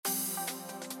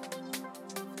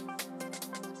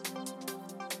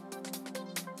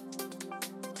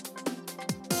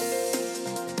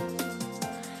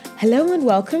Hello and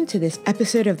welcome to this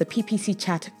episode of the PPC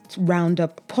Chat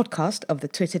Roundup podcast of the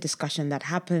Twitter discussion that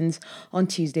happens on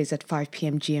Tuesdays at 5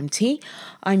 p.m. GMT.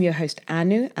 I'm your host,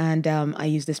 Anu, and I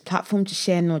use this platform to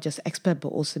share not just expert but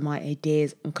also my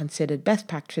ideas and considered best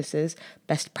practices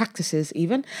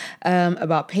even,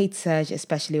 about paid search,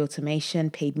 especially automation,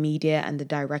 paid media, and the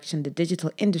direction the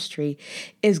digital industry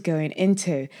is going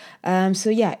into.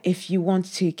 If you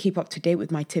want to keep up to date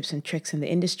with my tips and tricks in the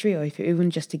industry, or if you're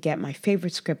even just to get my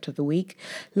favorite script of the week,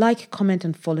 like, comment,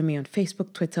 and follow me on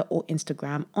Facebook, Twitter, or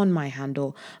Instagram on my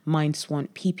handle,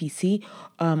 MindSwanPPC,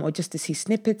 or just to see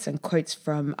snippets and quotes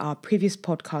from our previous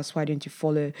podcasts, why don't you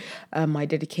follow my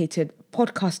dedicated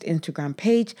podcast Instagram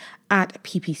page at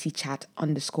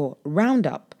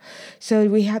ppcchat_roundup. So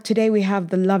today we have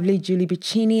the lovely Julie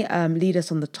Bicchini lead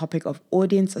us on the topic of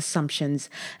audience assumptions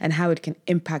and how it can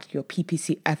impact your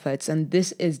PPC efforts. And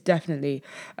this is definitely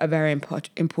a very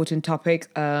important topic.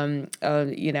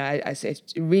 It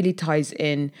really ties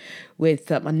in with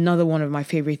another one of my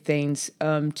favorite things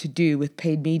to do with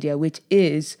paid media, which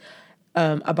is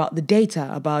about the data,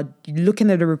 about looking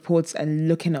at the reports and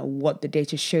looking at what the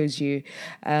data shows you.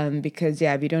 Because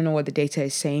if you don't know what the data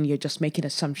is saying, you're just making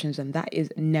assumptions, and that is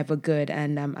never good.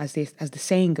 And as the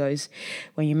saying goes,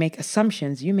 when you make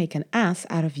assumptions, you make an ass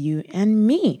out of you and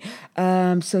me.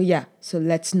 So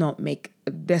let's not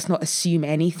assume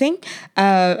anything,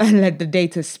 and let the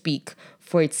data speak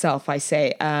for itself, I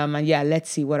say. Let's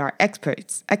see what our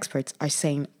experts are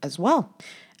saying as well.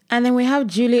 And then we have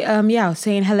Julie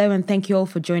saying hello and thank you all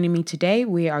for joining me today.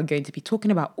 We are going to be talking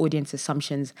about audience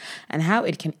assumptions and how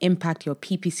it can impact your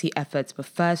PPC efforts. But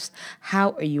first,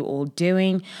 how are you all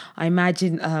doing? I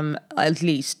imagine at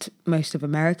least most of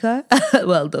America,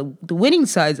 well, the winning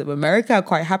sides of America are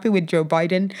quite happy with Joe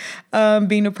Biden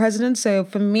being the president. So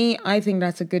for me, I think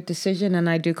that's a good decision. And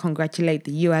I do congratulate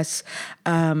the US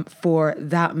for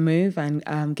that move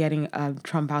and getting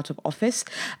Trump out of office.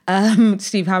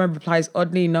 Steve Hammer replies,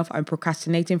 oddly enough, I'm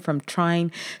procrastinating from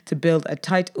trying to build a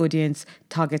tight audience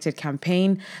targeted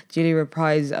campaign. Julie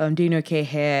replies, doing okay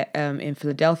here in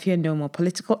Philadelphia. No more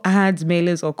political ads,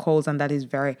 mailers, or calls, and that is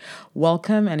very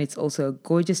welcome. And it's also a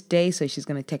gorgeous day, so she's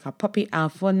going to take her puppy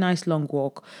out for a nice long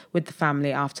walk with the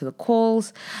family after the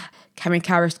calls. Cameron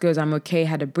Karras goes, I'm okay,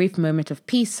 had a brief moment of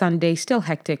peace Sunday, still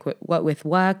hectic with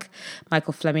work.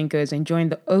 Michael Fleming goes, enjoying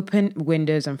the open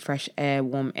windows and fresh air,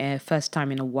 warm air, first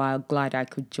time in a while, glad I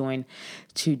could join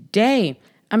today.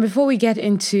 And before we get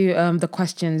into the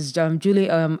questions, Julie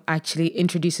actually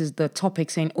introduces the topic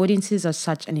saying audiences are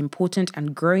such an important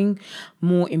and growing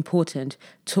more important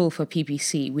tool for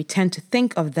PPC. We tend to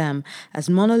think of them as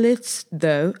monoliths,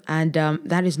 though, and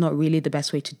that is not really the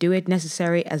best way to do it,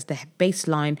 necessary as the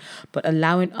baseline, but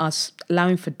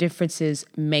allowing for differences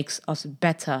makes us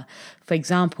better. For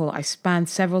example, I span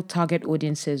several target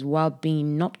audiences while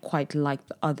being not quite like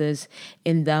the others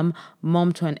in them.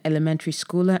 Mom to an elementary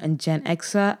schooler and Gen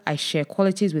Xer. I share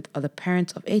qualities with other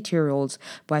parents of 8-year-olds,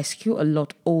 but I skew a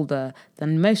lot older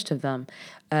than most of them.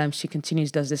 She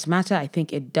continues, does this matter? I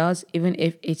think it does, even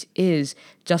if it is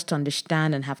just to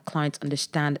understand and have clients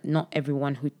understand not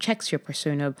everyone who checks your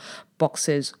persona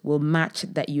boxes will match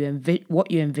that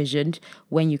what you envisioned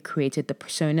when you created the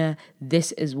persona.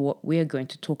 This is what we're going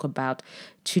to talk about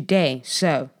today.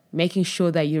 So making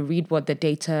sure that you read what the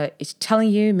data is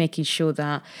telling you, making sure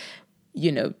that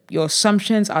your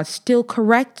assumptions are still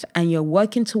correct and you're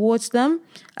working towards them.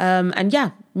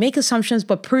 Make assumptions,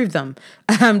 but prove them.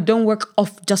 Don't work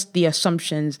off just the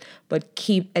assumptions, but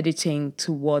keep editing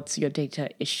to what your data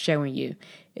is showing you.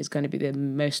 Is going to be the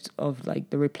most of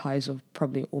the replies of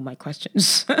probably all my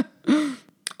questions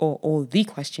or all the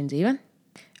questions even.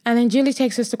 And then Julie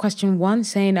takes us to question 1,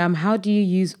 saying, how do you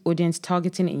use audience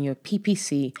targeting in your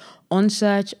PPC on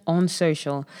search, on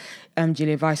social?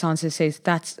 Julia Vice answer says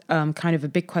that's kind of a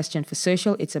big question for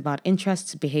social. It's about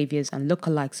interests, behaviors, and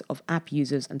lookalikes of app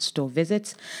users and store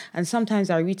visits. And sometimes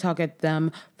I retarget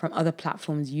them from other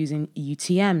platforms using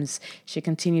UTMs. She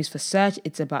continues, for search,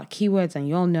 it's about keywords, and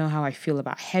you all know how I feel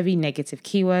about heavy negative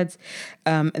keywords.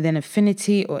 Then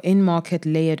affinity or in-market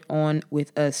layered on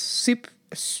with a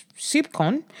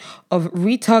soupcon of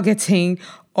retargeting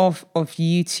of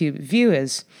YouTube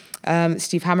viewers.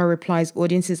 Steve Hammer replies,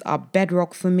 audiences are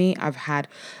bedrock for me. I've had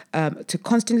to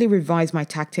constantly revise my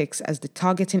tactics as the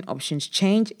targeting options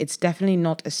change. It's definitely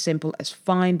not as simple as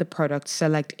find the product,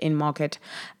 select in market,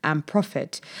 and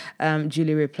profit.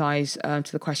 Julie replies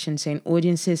to the question saying,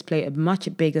 audiences play a much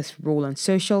bigger role on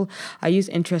social. I use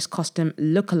interest custom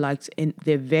lookalikes in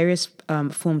their various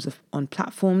forms on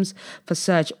platforms. For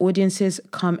search, audiences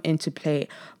come into play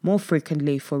more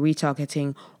frequently for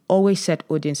retargeting. Always set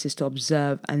audiences to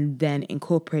observe and then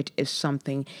incorporate if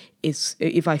something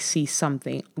if I see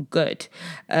something good.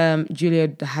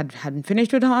 Julia hadn't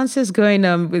finished with her answers, going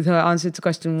with her answer to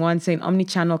question 1, saying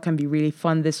omnichannel can be really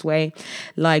fun this way,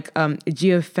 like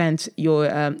geofence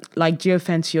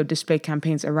your display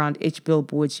campaigns around each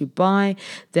billboards you buy,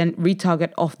 then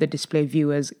retarget off the display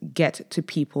viewers, get to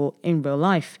people in real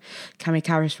life. Cami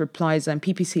Karras replies,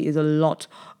 PPC is a lot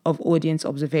of audience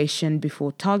observation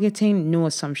before targeting, no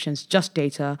assumptions, just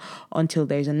data until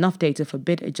there's enough data for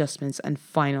bid adjustments and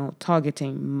final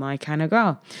targeting. My kind of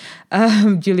girl.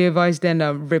 Julia Weiss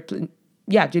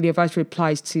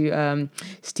replies to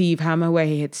Steve Hammer, where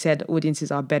he had said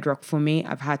audiences are bedrock for me.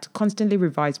 I've had to constantly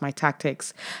revise my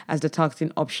tactics as the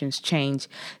targeting options change.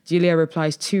 Julia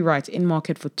replies to right, in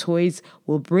market for toys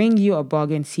will bring you a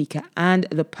bargain seeker and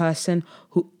the person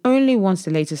who only wants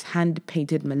the latest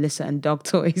hand-painted Melissa and dog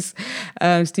toys.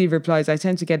 Steve replies, I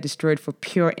tend to get destroyed for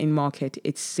pure in-market.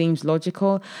 It seems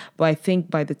logical, but I think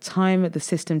by the time the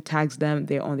system tags them,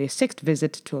 they're on their 6th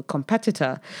visit to a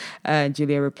competitor.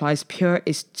 Julia replies, pure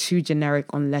is too generic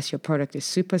unless your product is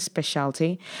super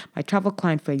specialty. My travel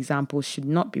client, for example, should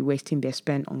not be wasting their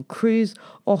spend on cruise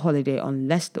or holiday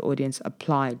unless the audience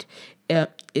applied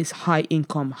is high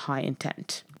income, high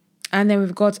intent. And then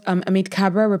we've got Amit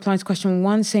Kabra replying to question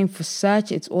 1, saying for search,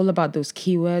 it's all about those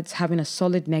keywords, having a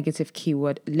solid negative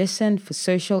keyword listen. For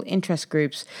social, interest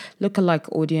groups, lookalike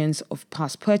audience of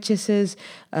past purchases,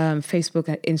 Facebook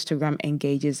and Instagram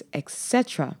engages,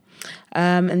 etc.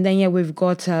 And then, we've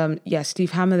got,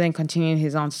 Steve Hammer then continuing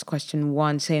his answer to question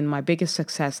 1, saying my biggest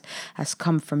success has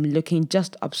come from looking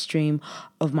just upstream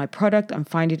of my product and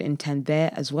finding intent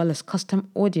there, as well as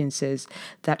custom audiences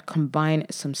that combine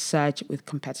some search with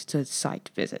competitor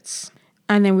site visits.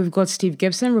 And then we've got Steve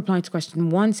Gibson replying to question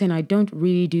 1, saying, I don't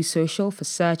really do social. For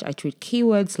search, I treat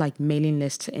keywords like mailing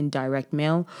lists in direct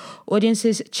mail.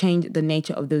 Audiences change the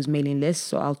nature of those mailing lists,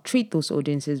 so I'll treat those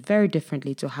audiences very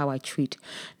differently to how I treat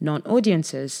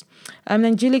non-audiences. And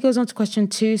then Julie goes on to question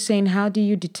 2, saying, how do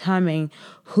you determine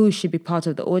who should be part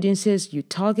of the audiences you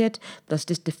target? Does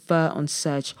this differ on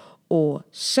search or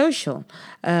social?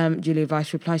 Julia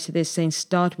Weiss replies to this saying,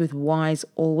 start with whys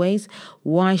always.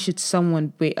 Why should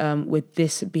someone with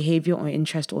this behavior or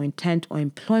interest or intent or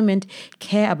employment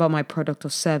care about my product or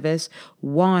service?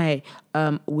 Why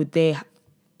would they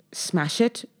smash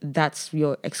it? That's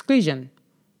your exclusion.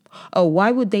 Oh,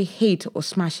 why would they hate or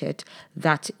smash it?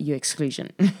 That's your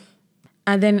exclusion.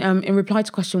 And then in reply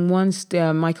to question 1,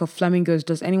 Michael Fleming goes,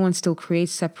 does anyone still create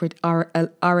separate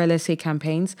RLSA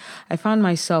campaigns? I found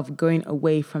myself going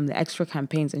away from the extra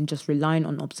campaigns and just relying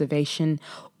on observation,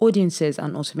 audiences,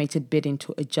 and automated bidding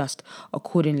to adjust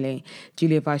accordingly.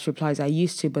 Julia Weiss replies, I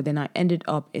used to, but then I ended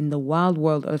up in the wild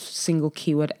world of single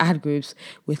keyword ad groups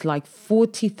with like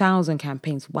 40,000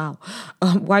 campaigns. Wow.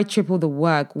 Why triple the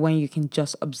work when you can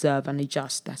just observe and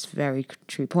adjust? That's a very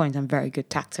true point and very good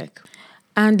tactic.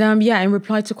 And in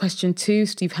reply to question 2,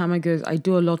 Steve Hammer goes, I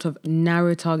do a lot of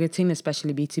narrow targeting,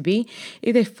 especially B2B.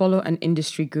 If they follow an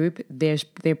industry group,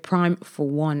 they're prime for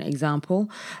one example.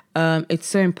 It's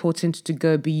so important to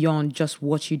go beyond just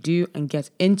what you do and get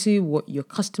into what your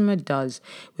customer does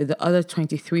with the other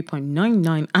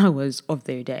 23.99 hours of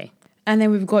their day. And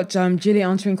then we've got Julie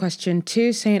answering question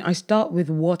 2, saying, I start with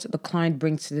what the client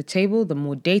brings to the table. The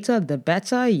more data, the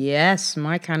better. Yes,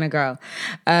 my kind of girl.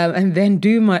 And then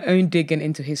do my own digging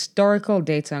into historical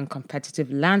data and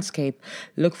competitive landscape.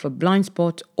 Look for blind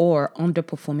spot or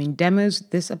underperforming demos.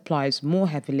 This applies more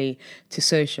heavily to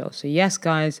social. So yes,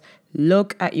 guys,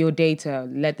 look at your data.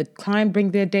 Let the client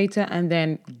bring their data and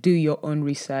then do your own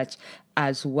research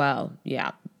as well.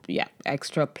 Yeah,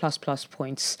 extra plus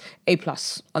points, A+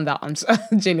 on that answer,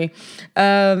 Julie.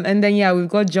 And then, we've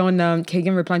got John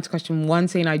Kagan replying to question 1,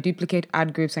 saying, I duplicate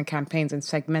ad groups and campaigns and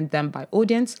segment them by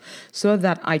audience so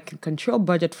that I can control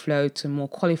budget flow to more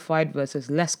qualified versus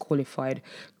less qualified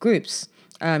groups.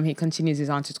 He continues his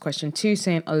answer to question 2,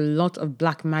 saying, a lot of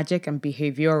black magic and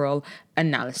behavioral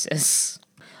analysis.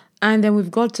 And then we've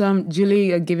got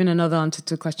Julie giving another answer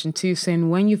to question 2,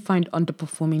 saying, when you find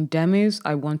underperforming demos,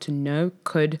 I want to know,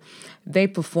 could they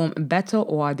perform better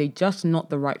or are they just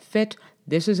not the right fit?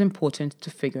 This is important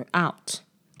to figure out.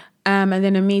 And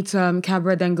then Amit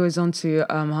Kabra then goes on to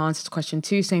her answer to question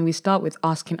 2, saying we start with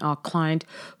asking our client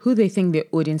who they think their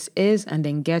audience is and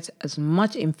then get as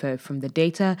much info from the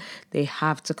data they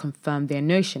have to confirm their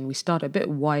notion. We start a bit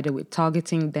wider with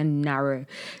targeting, then narrow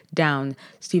down.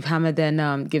 Steve Hammer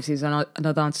then gives his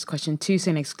another answer to question 2,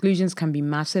 saying exclusions can be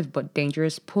massive but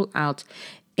dangerous. Pull out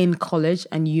in college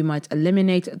and you might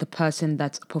eliminate the person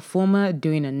that's a performer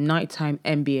doing a nighttime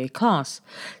MBA class.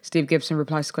 Steve Gibson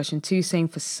replies to question 2 saying,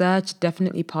 for search,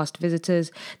 definitely past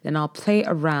visitors. Then I'll play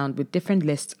around with different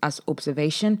lists as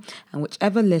observation, and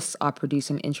whichever lists are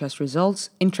producing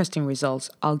interesting results,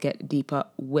 I'll go deeper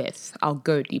with.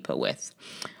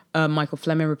 Michael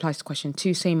Fleming replies to question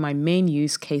 2 saying, my main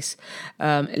use case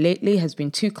lately has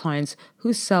been 2 clients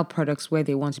who sell products where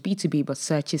they want B2B but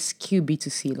searches skew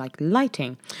B2C like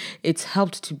lighting. It's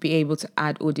helped to be able to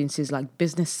add audiences like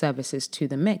business services to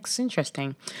the mix.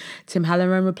 Interesting. Tim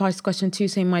Halloran replies to question 2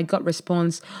 saying, my gut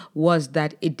response was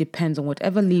that it depends on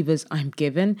whatever levers I'm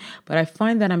given, but I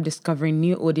find that I'm discovering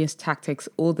new audience tactics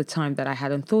all the time that I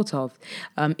hadn't thought of.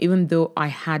 Even though I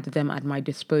had them at my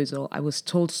disposal, I was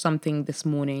told something this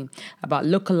morning about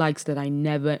lookalikes that I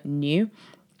never knew.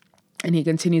 And he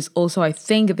continues, also, I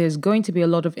think there's going to be a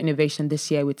lot of innovation this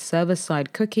year with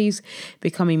server-side cookies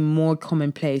becoming more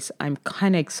commonplace. I'm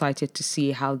kind of excited to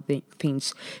see how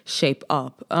things shape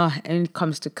up. And when it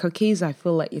comes to cookies, I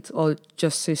feel like it's all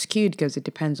just so skewed because it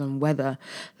depends on whether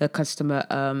the customer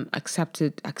accepts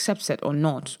it or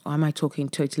not. Or am I talking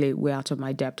totally way out of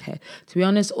my depth here? To be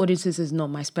honest, audiences is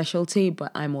not my specialty,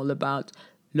 but I'm all about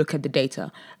look at the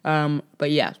data.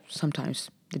 But yeah, sometimes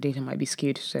the data might be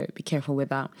skewed, so be careful with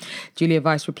that. Julia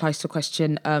Weiss replies to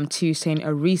question 2 saying,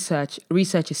 research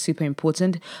is super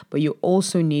important, but you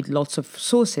also need lots of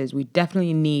sources. We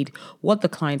definitely need what the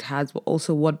client has, but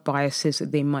also what biases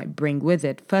they might bring with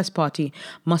it. First party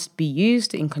must be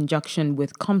used in conjunction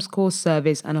with Comscore,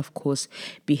 surveys, and of course,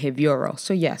 behavioral.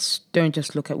 So yes, don't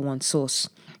just look at one source.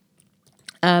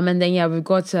 And then, we've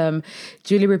got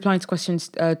Julie replying to questions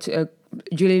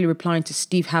Julie replying to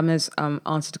Steve Hammer's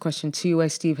answer to question 2, where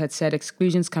Steve had said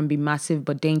exclusions can be massive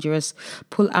but dangerous.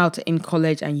 Pull out in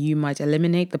college and you might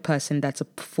eliminate the person that's a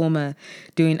performer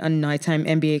doing a nighttime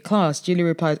MBA class. Julie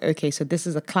replied, okay, so this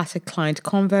is a classic client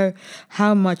convo.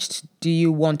 How much do you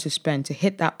want to spend to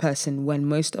hit that person when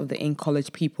most of the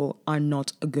in-college people are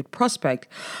not a good prospect?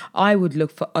 I would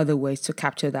look for other ways to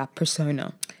capture that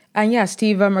persona. And yeah,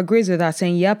 Steve agrees with that,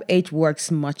 saying, yep, H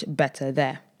works much better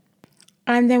there.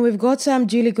 And then we've got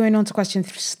Julie going on to question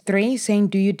 3, saying,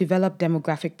 do you develop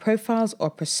demographic profiles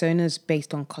or personas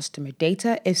based on customer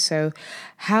data? If so,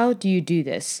 how do you do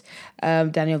this?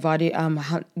 Daniel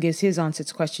Vardy gives his answer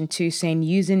to question 2, saying,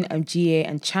 using GA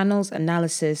and channels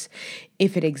analysis,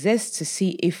 if it exists, to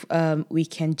see if we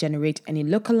can generate any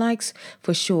lookalikes.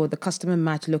 For sure, the customer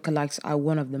match lookalikes are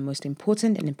one of the most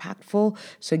important and impactful.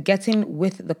 So getting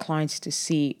with the clients to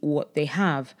see what they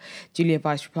have. Julia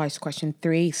Weiss replies to question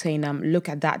 3, saying, look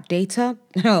at that data.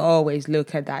 I'll always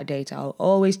look at that data. I'll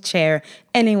always chair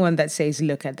anyone that says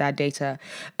look at that data.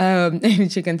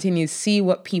 And she continues, see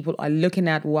what people are looking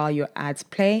at while your ads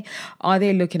play. Are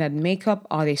they looking at makeup?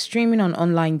 Are they streaming on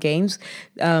online games?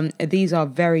 These are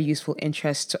very useful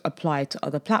interests to apply to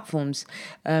other platforms.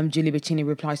 Julie Bettini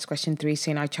replies to question 3,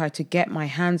 saying, I try to get my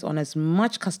hands on as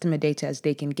much customer data as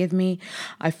they can give me.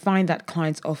 I find that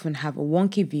clients often have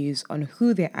wonky views on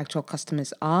who their actual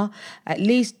customers are. At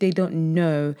least they don't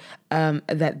know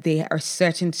that there are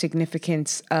certain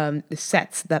significant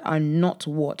sets that are not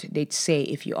what they'd say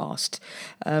if you asked.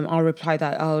 I'll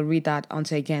read that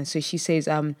answer again. So she says,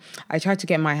 I try to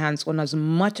get my hands on as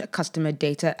much customer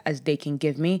data as they can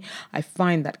give me. I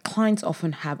find that clients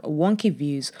often have wonky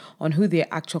views on who their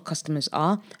actual customers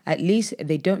are. At least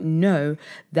they don't know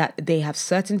that they have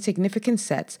certain significant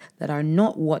sets that are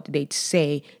not what they'd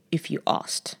say if you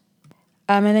asked.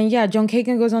 And then, John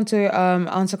Kagan goes on to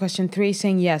answer question 3,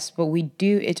 saying, yes, but we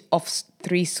do it off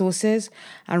 3 sources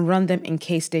and run them in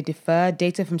case they differ.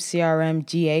 Data from CRM,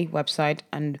 GA website,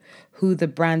 and who the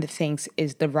brand thinks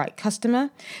is the right customer.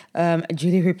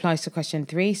 Julie replies to question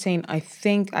 3, saying,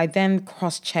 I then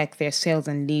cross-check their sales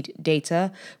and lead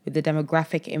data with the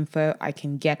demographic info I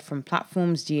can get from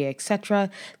platforms, GA, etc.,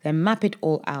 then map it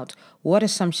all out. What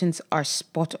assumptions are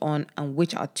spot on and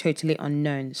which are totally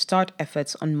unknown? Start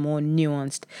efforts on more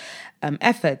nuanced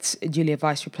efforts. Julia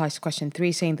Weiss replies to question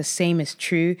 3, saying the same is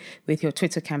true with your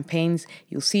Twitter campaigns.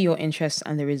 You'll see your interests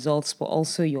and the results, but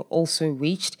also you're also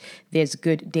reached. There's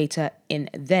good data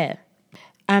in there.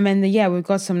 And we've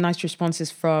got some nice responses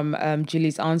from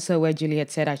Julie's answer, where Julie had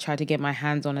said, I try to get my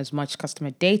hands on as much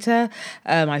customer data.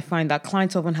 I find that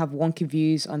clients often have wonky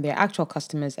views on their actual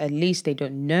customers. At least they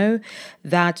don't know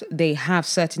that they have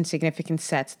certain significant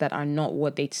sets that are not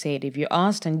what they'd say if you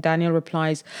asked. And Daniel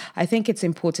replies, I think it's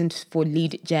important for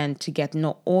lead gen to get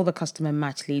not all the customer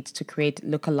match leads to create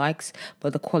lookalikes,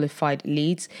 but the qualified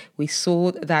leads. We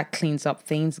saw that cleans up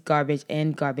things, garbage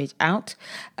in, garbage out.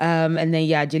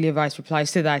 Julia Weiss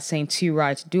replies to to that, saying too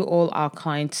right. Do all our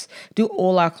clients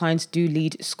do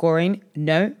lead scoring?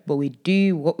 No, but we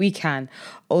do what we can.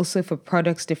 Also for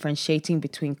products, differentiating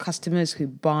between customers who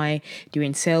buy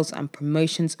during sales and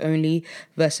promotions only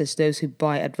versus those who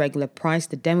buy at regular price.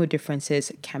 The demo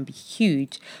differences can be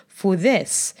huge for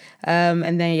this.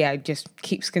 And then, it just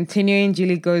keeps continuing.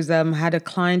 Julie goes, had a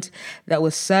client that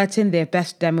was certain their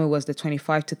best demo was the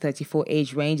 25 to 34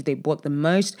 age range. They bought the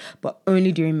most, but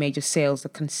only during major sales. The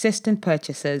consistent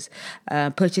purchases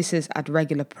at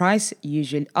regular price,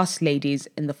 usually us ladies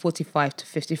in the 45 to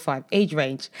 55 age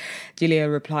range. Julia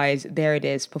replies, there it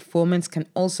is. Performance can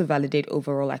also validate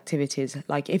overall activities.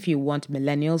 Like if you want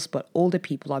millennials, but older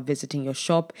people are visiting your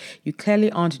shop, you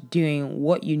clearly aren't doing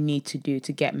what you need to do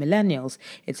to get millennials.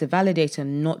 It's a validator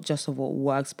not just of what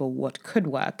works, but what could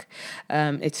work.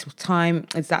 It's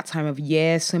that time of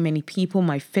year. So many people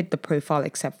might fit the profile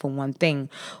except for one thing.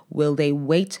 Will they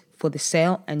wait for the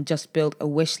sale and just build a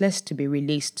wish list to be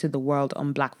released to the world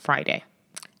on Black Friday?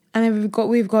 And then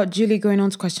we've got Julie going on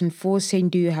to question 4, saying,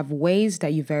 do you have ways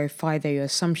that you verify that your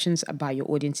assumptions about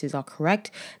your audiences are correct?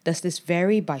 Does this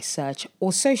vary by search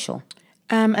or social?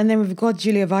 And then we've got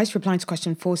Julia Weiss replying to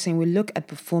question 4, saying we look at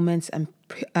performance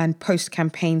and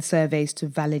post-campaign surveys to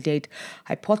validate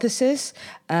hypothesis.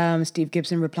 Steve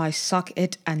Gibson replies, suck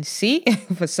it and see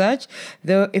for search.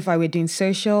 Though if I were doing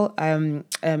social,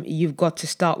 you've got to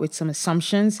start with some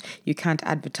assumptions. You can't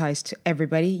advertise to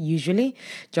everybody, usually.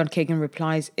 John Kagan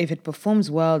replies, if it performs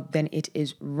well, then it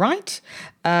is right.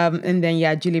 And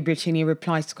then, Julie Briccini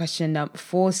replies to question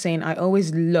 4, saying, I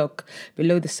always look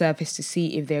below the surface to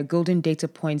see if there are golden data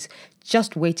points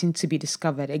just waiting to be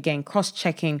discovered. Again,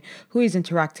 cross-checking who is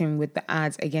interacting with the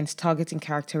ads against targeting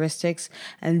characteristics,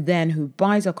 and then who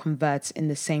buys or converts in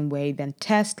the same way, then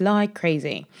test like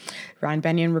crazy. Ryan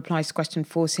Benyon replies to question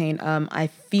 4, saying, I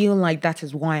feel like that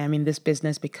is why I'm in this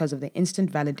business, because of the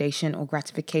instant validation or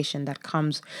gratification that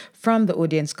comes from the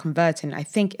audience converting. I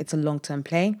think it's a long-term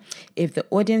play. If the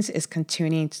audience is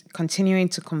continuing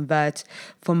to convert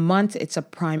for months, it's a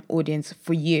prime audience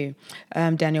for you.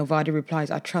 Daniel Vardy replies,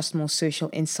 I trust more social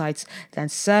insights than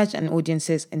search, and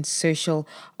audiences in social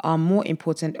are more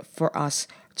important for us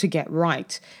to get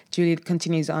right. Juliet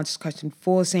continues to answer question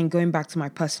 4, saying, going back to my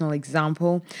personal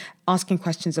example, asking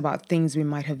questions about things we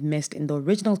might have missed in the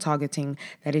original targeting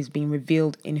that is being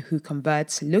revealed in Who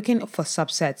Converts, looking for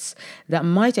subsets that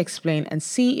might explain and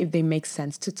see if they make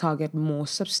sense to target more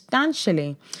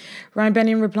substantially. Ryan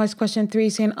Benyon replies to question 3,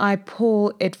 saying, I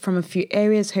pull it from a few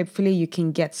areas. Hopefully you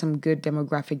can get some good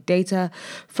demographic data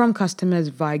from customers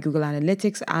via Google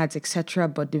Analytics, ads, etc.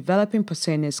 But developing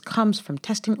personas comes from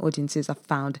testing audiences are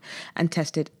found and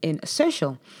tested in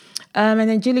social. And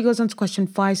then Julie goes on to question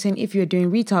 5, saying, if you're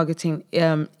doing retargeting,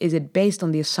 is it based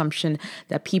on the assumption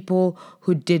that people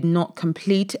who did not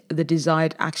complete the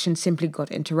desired action simply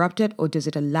got interrupted, or does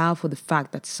it allow for the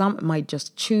fact that some might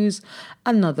just choose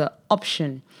another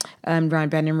option? Ryan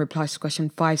Benyon replies to question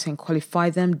 5, saying, qualify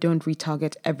them. Don't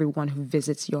retarget everyone who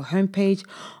visits your homepage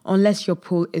unless your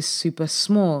pool is super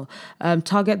small.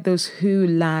 Target those who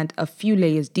land a few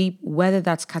layers deep, whether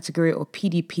that's category or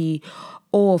PDP,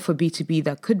 or for B2B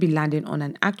that could be landing on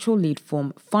an actual lead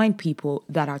form. Find people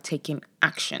that are taking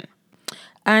action.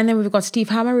 And then we've got Steve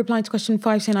Hammer replying to question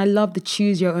 5, saying, I love the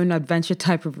choose your own adventure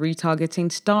type of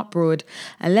retargeting. Start broad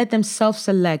and let them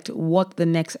self-select what the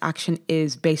next action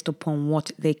is based upon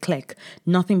what they click.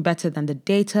 Nothing better than the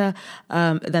data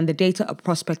a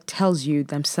prospect tells you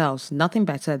themselves. Nothing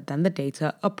better than the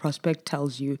data a prospect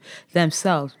tells you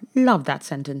themselves. Love that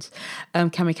sentence.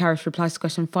 Cami Karras replies to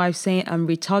question 5, saying,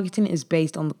 retargeting is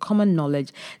based on the common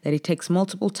knowledge that it takes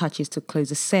multiple touches to close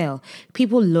a sale.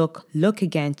 People look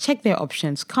again, check their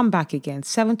options, come back again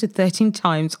 7 to 13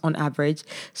 times on average,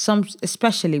 some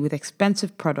especially with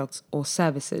expensive products or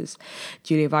services.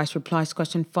 Julia Weiss replies to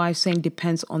question 5, saying,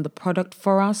 depends on the product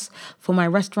for us. For my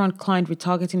restaurant client,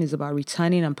 retargeting is about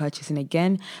returning and purchasing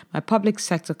again. My public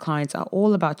sector clients are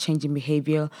all about changing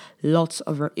behavior,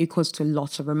 equals to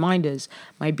lots of reminders.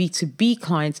 My B2B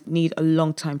clients need a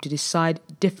long time to decide,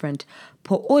 different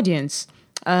per audience.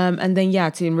 And then,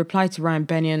 in reply to Ryan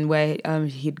Benyon, where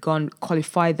he'd gone,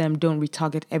 qualify them, don't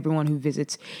retarget everyone who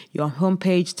visits your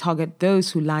homepage, target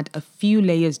those who land a few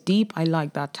layers deep. I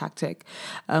like that tactic.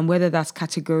 Whether that's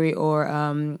category or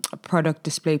a product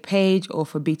display page, or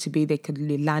for B2B, they could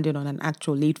land it on an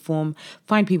actual lead form.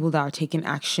 Find people that are taking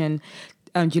action.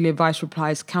 Julia Weiss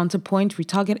replies, counterpoint,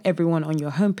 retarget everyone on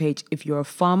your homepage. If you're a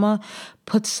farmer,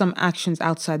 put some actions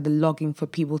outside the logging for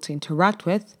people to interact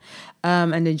with.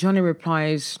 And then Johnny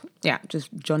replies, Yeah, just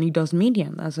Johnny Does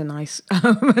Media. That's a nice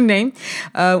name.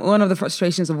 One of the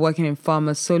frustrations of working in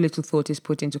pharma, so little thought is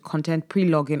put into content,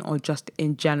 pre-login or just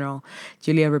in general.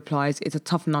 Julia replies, it's a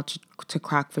tough nut to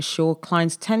crack for sure.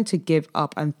 Clients tend to give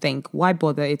up and think, why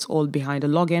bother? It's all behind a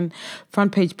login.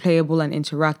 Front page playable and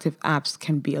interactive apps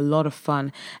can be a lot of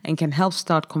fun and can help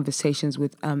start conversations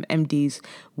with MDs,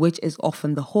 which is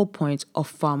often the whole point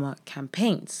of pharma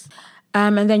campaigns.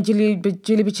 And then Julie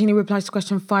Bicini replies to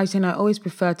question 5 saying, I always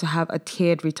prefer to have a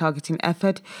tiered retargeting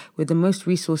effort with the most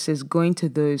resources going to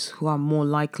those who are more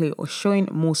likely or showing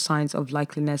more signs of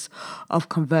likeliness of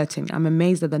converting. I'm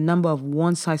amazed at the number of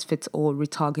one-size-fits-all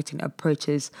retargeting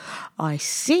approaches I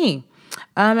see.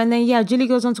 And then, Julie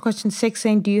goes on to question 6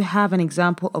 saying, do you have an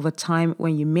example of a time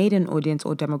when you made an audience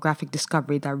or demographic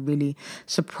discovery that really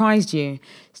surprised you?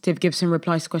 Steve Gibson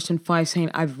replies to question 5 saying,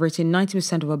 I've written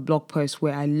 90% of a blog post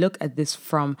where I look at this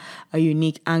from a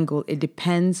unique angle. It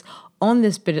depends on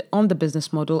the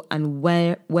business model and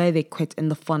where they quit in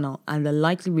the funnel and the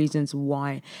likely reasons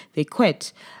why they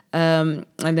quit. And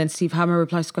then Steve Hammer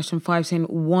replies to question 5 saying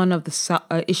one of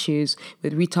the issues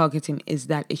with retargeting is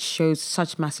that it shows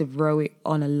such massive ROI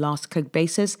on a last click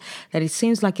basis that it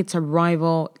seems like it's a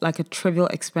rival, like a trivial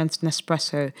expense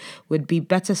Nespresso would be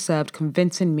better served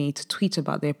convincing me to tweet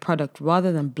about their product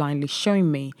rather than blindly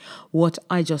showing me what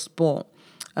I just bought.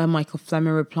 Michael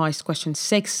Fleming replies to question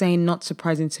 6 saying, not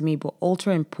surprising to me, but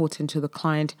ultra important to the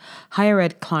client. Higher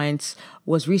ed clients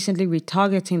was recently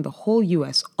retargeting the whole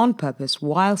US on purpose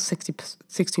while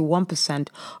 61%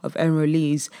 of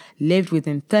enrollees lived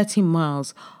within 30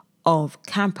 miles of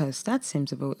campus. That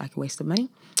seems like a waste of money.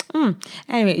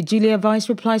 Anyway, Julia Vice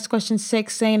replies to question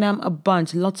 6 saying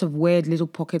lots of weird little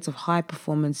pockets of high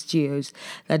performance geos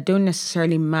that don't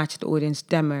necessarily match the audience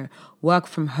demo. Work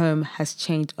from home has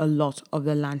changed a lot of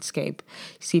the landscape.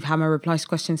 Steve Hammer replies to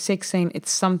question 6 saying it's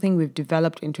something we've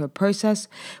developed into a process.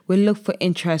 We look for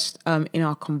interest in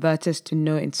our converters to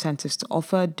know incentives to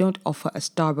offer. Don't offer a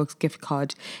Starbucks gift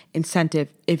card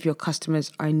incentive if your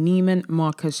customers are Neiman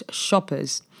Marcus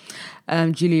shoppers.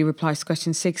 Julie replies to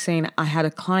question 6 saying, I had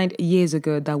a client years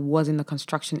ago that was in the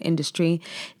construction industry.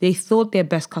 They thought their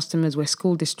best customers were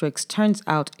school districts. Turns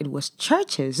out it was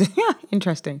churches.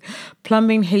 Interesting.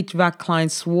 Plumbing HVAC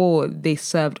clients swore they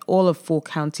served all of 4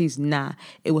 counties. Nah,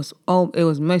 it was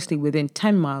mostly within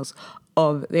 10 miles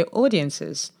of their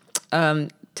audiences. 10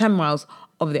 miles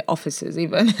of their offices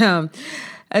even.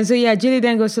 And so, Julie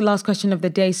then goes to the last question of the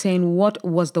day saying, what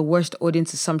was the worst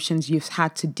audience assumptions you've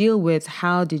had to deal with?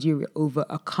 How did you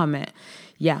overcome it?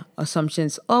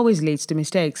 Assumptions always leads to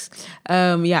mistakes.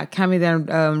 Cami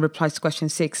then replies to question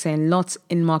 6 saying, lots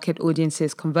in market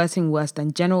audiences converting worse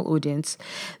than general audience.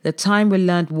 The time we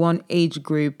learned one age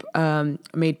group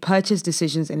made purchase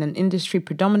decisions in an industry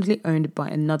predominantly owned by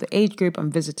another age group,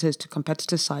 and visitors to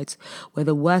competitor sites were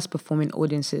the worst performing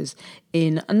audiences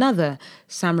in another.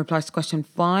 Sam replies to question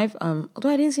 5, although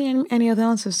I didn't see any other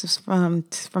answers from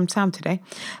Sam today.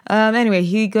 Anyway,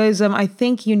 he goes, I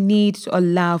think you need to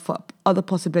allow for both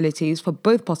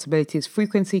possibilities,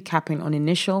 frequency capping on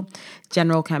initial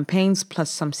general campaigns plus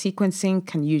some sequencing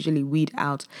can usually weed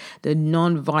out the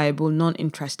non-viable,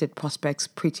 non-interested prospects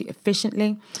pretty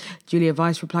efficiently. Julia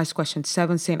Vice replies to question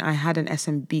 7 saying, I had an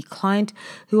SMB client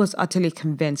who was utterly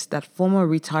convinced that former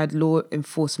retired law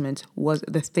enforcement was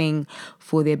the thing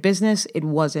for their business. It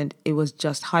wasn't. It was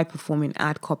just high-performing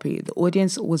ad copy. The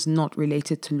audience was not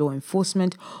related to law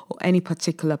enforcement or any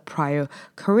particular prior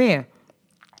career.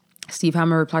 Steve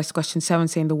Hammer replies to question 7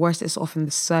 saying the worst is often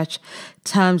the search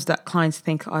terms that clients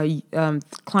think are used.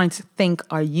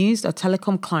 A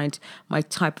telecom client might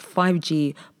type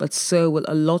 5G, but so will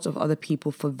a lot of other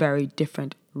people for very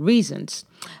different reasons.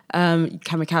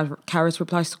 Karis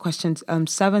replies to question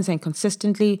 7 saying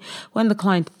consistently when the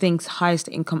client thinks highest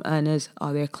income earners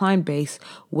are their client base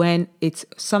when it's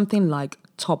something like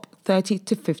top 30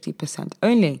 to 50%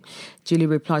 only. Julie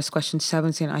replies to question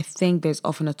 7 saying, I think there's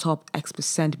often a top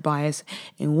X% bias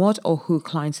in what or who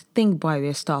clients think buy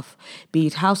their stuff, be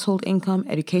it household income,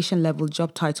 education level,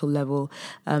 job title level.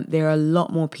 There are a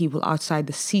lot more people outside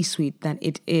the C-suite than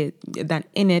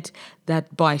in it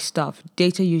that buy stuff.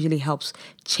 Data usually helps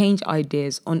change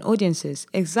ideas on audiences.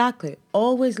 Exactly.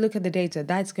 Always look at the data.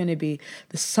 That's going to be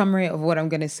the summary of what I'm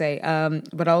going to say.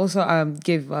 But I'll also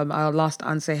give our last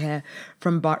answer here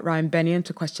from Ryan Bennion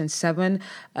to question 7,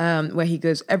 where he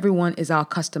goes, everyone is our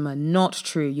customer. Not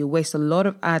true. You waste a lot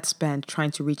of ad spend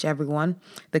trying to reach everyone.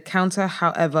 The counter,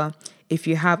 however, if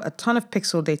you have a ton of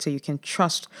pixel data you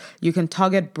can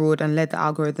target broad and let the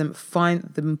algorithm find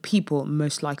the people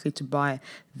most likely to buy.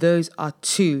 Those are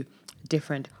 2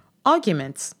 different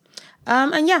arguments.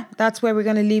 That's where we're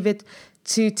going to leave it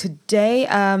to today.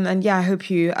 And yeah, I hope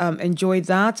you enjoyed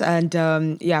that. And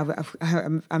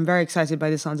I'm very excited by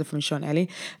this answer from Sean Ellie,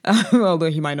 although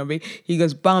he might not be. He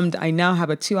goes, bummed. I now have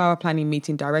a 2-hour planning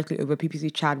meeting directly over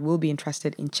PPC chat. Will be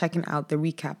interested in checking out the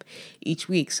recap each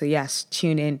week. So yes,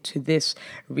 tune in to this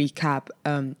recap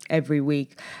every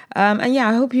week. And yeah,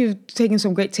 I hope you've taken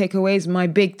some great takeaways. My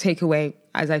big takeaway,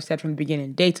 as I've said from the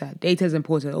beginning, data. Data is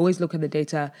important. Always look at the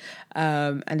data,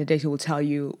 and the data will tell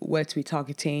you where to be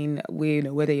targeting,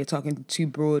 whether you're targeting too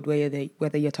broad,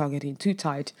 whether you're targeting too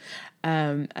tight,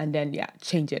 and then,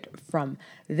 change it from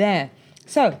there.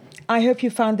 So I hope you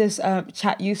found this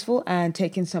chat useful and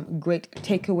taken some great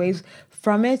takeaways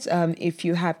from it. If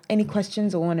you have any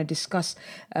questions or want to discuss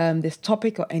this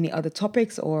topic or any other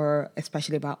topics, or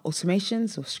especially about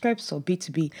automations or scripts or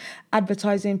B2B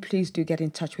advertising, please do get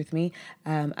in touch with me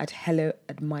at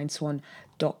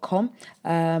hello@mindswan.com.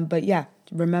 But yeah,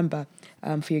 remember,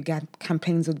 for your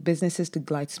campaigns or businesses to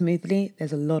glide smoothly,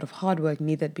 there's a lot of hard work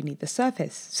needed beneath the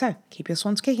surface. So keep your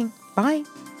swans kicking. Bye.